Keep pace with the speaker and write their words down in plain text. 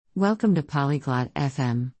Welcome to Polyglot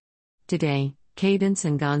FM. Today, Cadence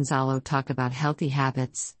and Gonzalo talk about healthy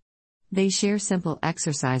habits. They share simple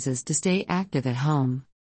exercises to stay active at home.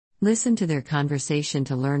 Listen to their conversation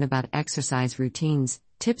to learn about exercise routines,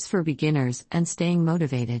 tips for beginners, and staying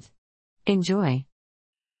motivated. Enjoy.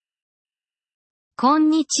 こん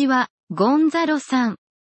にちは、ゴンザロさん。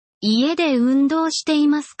家で運動してい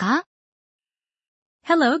ますか？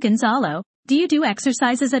 Hello, Gonzalo. Do you do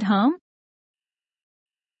exercises at home?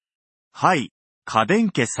 はい、カデン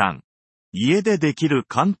ケさん。家でできる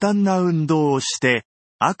簡単な運動をして、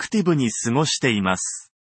アクティブに過ごしていま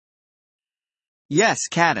す。Yes,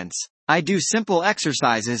 Cadence. I do simple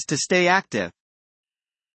exercises to stay active.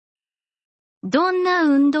 どんな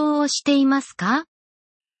運動をしていますか？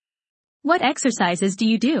 What exercises do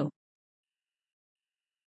you do?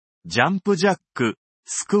 ジャンプジャック、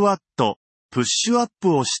スクワット、プッシュアッ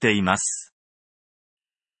プをしています。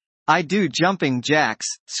I do jumping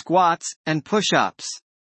jacks, squats, and push-ups.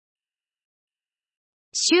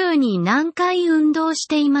 週に何回運動し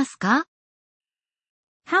ていますか？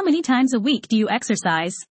 How many times a week do you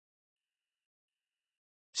exercise?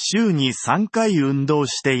 週に3回運動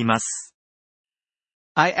しています。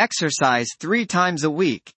I exercise 3 times a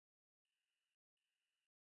week.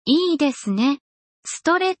 いいですね。ス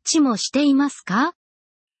トレッチもしていますか？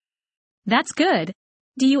 That's good.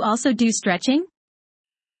 Do you also do stretching?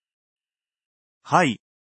 はい。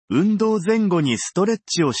運動前後にストレッ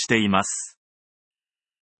チをしています。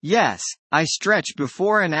Yes, I stretch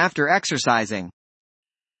before and after exercising.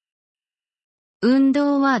 運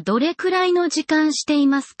動はどれくらいの時間してい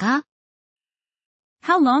ますか？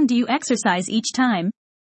 How long do you exercise each time?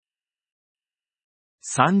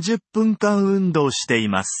 30分間運動してい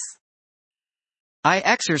ます。I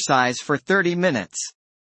exercise for 30 minutes.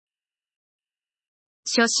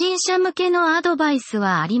 初心者向けのアドバイス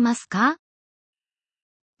はありますか？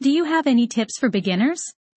 Do you have any tips for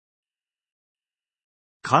beginners?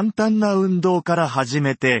 簡単な運動から始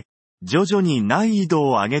めて、徐々に難易度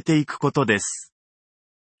を上げていくことです。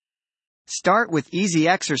Start with easy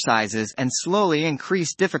exercises and slowly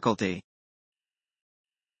increase difficulty.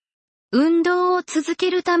 運動を続け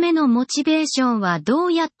るためのモチベーションはど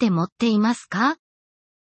うやって持っていますか？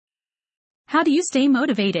 How do you stay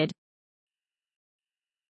motivated?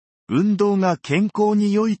 運動が健康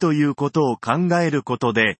に良いということを考えるこ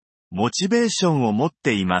とで、モチベーションを持っ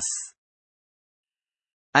ています。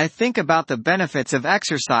I think about the benefits of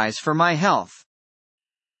exercise for my health.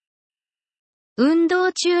 運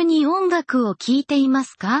動中に音楽を聴いていま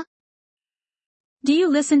すか？ Do you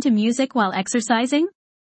listen to music while exercising?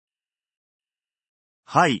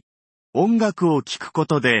 はい。音楽を聴くこ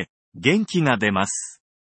とで、元気が出ます。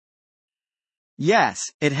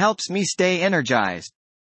Yes, it helps me stay energized.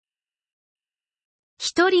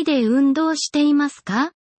 一人で運動しています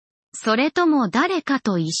か？それとも誰か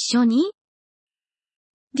と一緒に？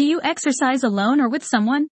 Do you exercise alone or with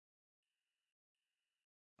someone?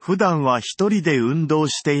 普段は一人で運動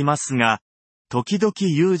していますが、時々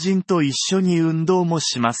友人と一緒に運動も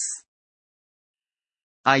します。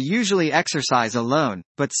I usually exercise alone,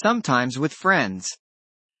 but sometimes with friends.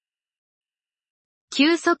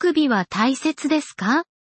 休息日は大切ですか？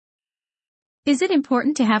 Is it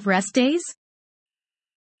important to have rest days?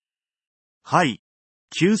 はい。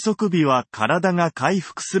休息日は体が回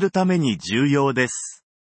復するために重要です。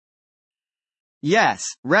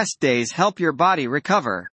Yes, rest days help your body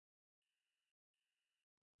recover.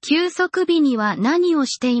 休息日には何を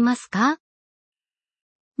していますか？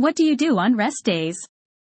 What do you do on rest days?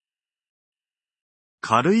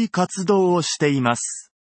 軽い活動をしていま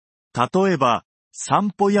す。例えば、散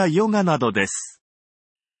歩やヨガなどです。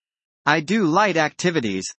I do light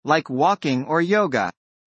activities, like walking or yoga.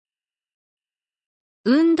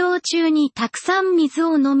 運動中にたくさん水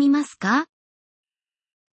を飲みますか？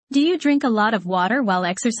 Do you drink a lot of water while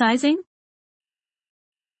exercising?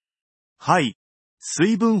 はい。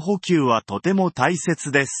水分補給はとても大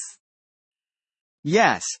切です。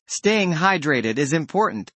Yes, staying hydrated is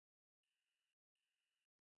important.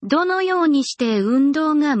 どのようにして運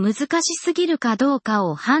動が難しすぎるかどうか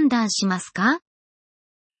を判断しますか？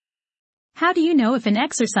 How do you know if an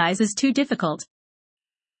exercise is too difficult?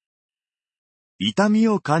 痛み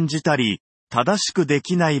を感じたり、正しくで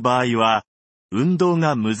きない場合は、運動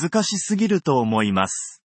が難しすぎると思いま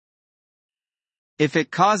す。If it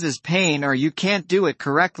causes pain or you can't do it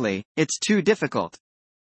correctly, it's too difficult.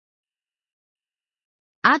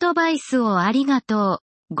 アドバイスをありがと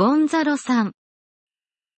う、ゴンザロさん。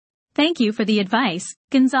Thank you for the advice,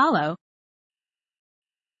 Gonzalo.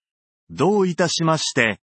 どういたしまし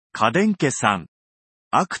て、カデンケさん。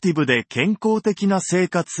アクティブで健康的な生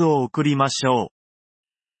活を送りましょう。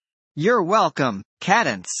You're welcome,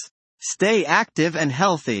 Cadence. Stay active and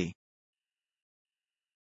healthy.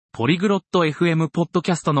 ポリグロット FM ポッド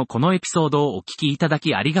キャストのこのエピソードをお聞きいただ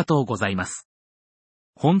きありがとうございます。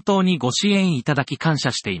本当にご支援いただき感謝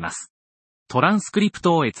しています。トランスクリプ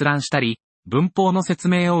トを閲覧したり、文法の説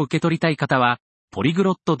明を受け取りたい方は、ポリグ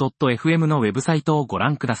ロット .fm のウェブサイトをご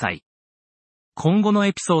覧ください。今後の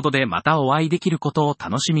エピソードでまたお会いできることを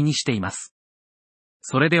楽しみにしています。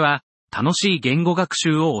それでは、楽しい言語学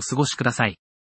習をお過ごしください。